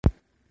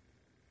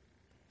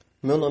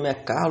Meu nome é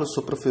Carlos,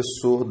 sou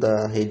professor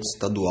da rede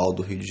estadual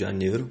do Rio de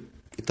Janeiro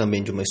e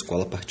também de uma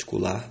escola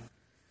particular.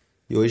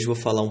 E hoje vou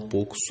falar um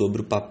pouco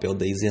sobre o papel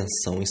da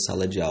isenção em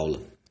sala de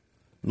aula.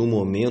 No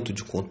momento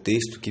de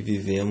contexto que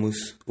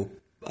vivemos,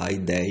 a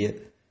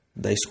ideia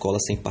da escola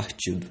sem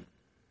partido.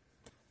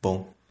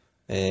 Bom,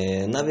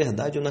 na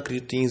verdade eu não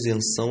acredito em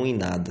isenção em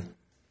nada.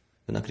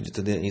 Eu não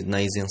acredito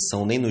na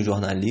isenção nem no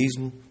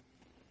jornalismo,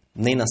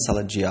 nem na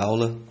sala de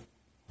aula.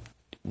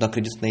 Não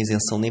acredito na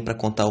isenção nem para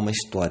contar uma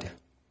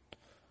história.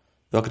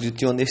 Eu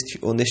acredito em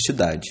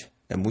honestidade.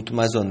 É muito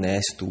mais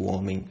honesto o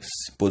homem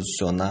se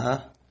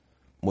posicionar,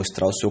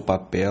 mostrar o seu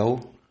papel,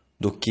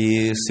 do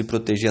que se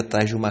proteger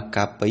atrás de uma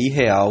capa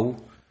irreal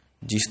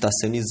de estar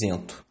sendo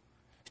isento,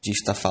 de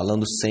estar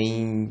falando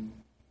sem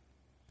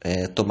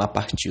tomar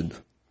partido.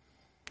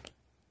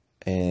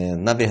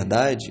 Na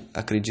verdade,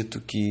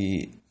 acredito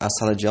que a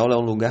sala de aula é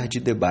um lugar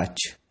de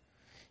debate.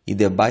 E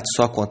debate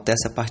só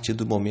acontece a partir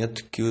do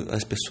momento que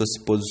as pessoas se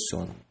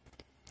posicionam.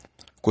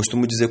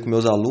 Costumo dizer com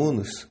meus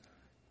alunos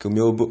que o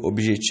meu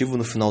objetivo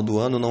no final do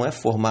ano não é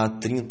formar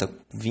 30,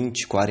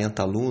 20,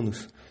 40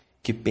 alunos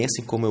que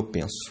pensem como eu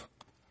penso.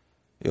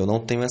 Eu não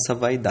tenho essa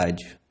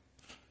vaidade.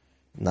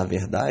 Na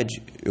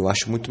verdade, eu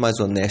acho muito mais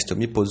honesto eu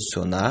me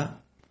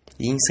posicionar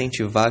e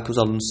incentivar que os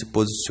alunos se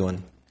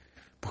posicionem.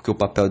 Porque o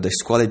papel da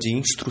escola é de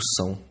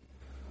instrução.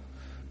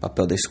 O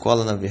papel da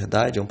escola, na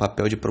verdade, é um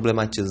papel de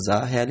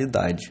problematizar a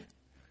realidade.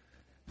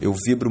 Eu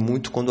vibro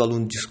muito quando o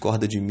aluno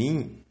discorda de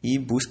mim e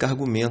busca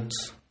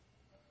argumentos.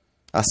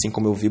 Assim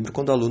como eu vibro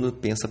quando o aluno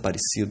pensa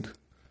parecido.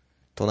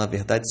 Então, na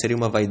verdade, seria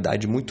uma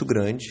vaidade muito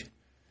grande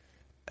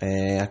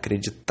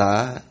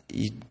acreditar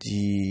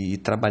e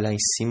trabalhar em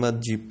cima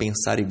de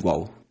pensar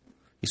igual.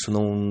 Isso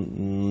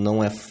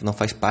não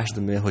faz parte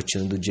da minha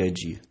rotina do dia a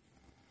dia.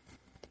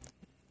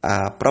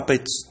 A própria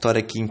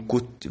história que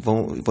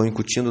vão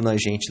incutindo na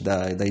gente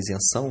da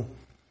isenção,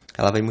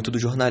 ela vai muito do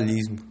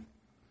jornalismo.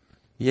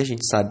 E a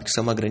gente sabe que isso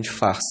é uma grande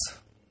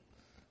farsa.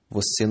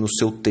 Você, no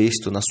seu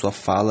texto, na sua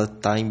fala,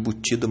 está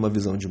embutido uma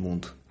visão de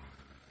mundo.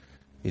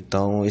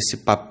 Então, esse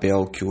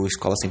papel que o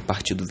Escola Sem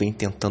Partido vem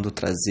tentando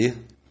trazer,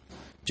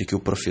 de que o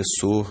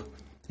professor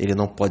ele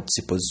não pode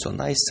se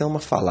posicionar, isso é uma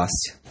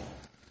falácia.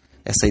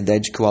 Essa ideia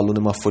de que o aluno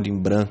é uma folha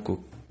em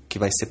branco que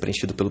vai ser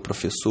preenchido pelo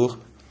professor,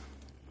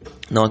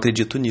 não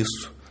acredito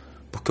nisso.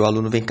 Porque o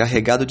aluno vem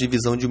carregado de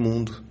visão de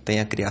mundo.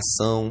 Tem a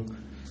criação,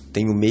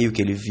 tem o meio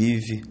que ele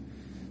vive,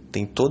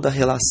 tem toda a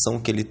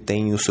relação que ele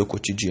tem no seu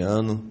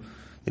cotidiano.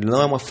 Ele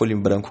não é uma folha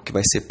em branco que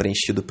vai ser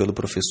preenchido pelo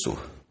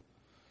professor.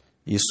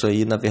 Isso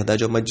aí, na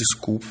verdade, é uma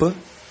desculpa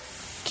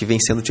que vem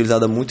sendo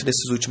utilizada muito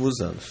nesses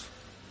últimos anos.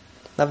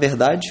 Na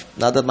verdade,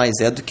 nada mais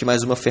é do que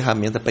mais uma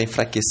ferramenta para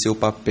enfraquecer o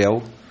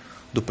papel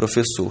do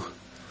professor.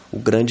 O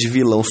grande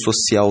vilão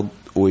social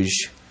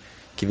hoje,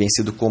 que vem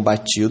sendo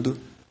combatido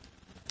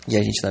e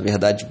a gente, na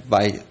verdade,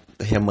 vai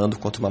remando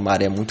contra uma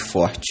maré muito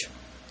forte.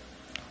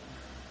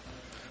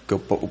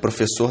 Porque o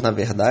professor, na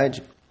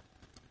verdade,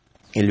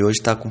 ele hoje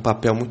está com um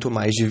papel muito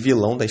mais de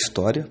vilão da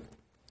história,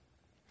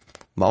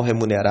 mal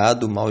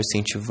remunerado, mal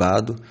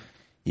incentivado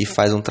e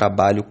faz um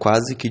trabalho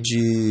quase que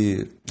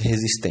de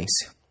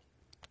resistência,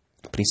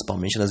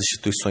 principalmente nas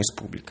instituições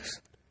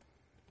públicas.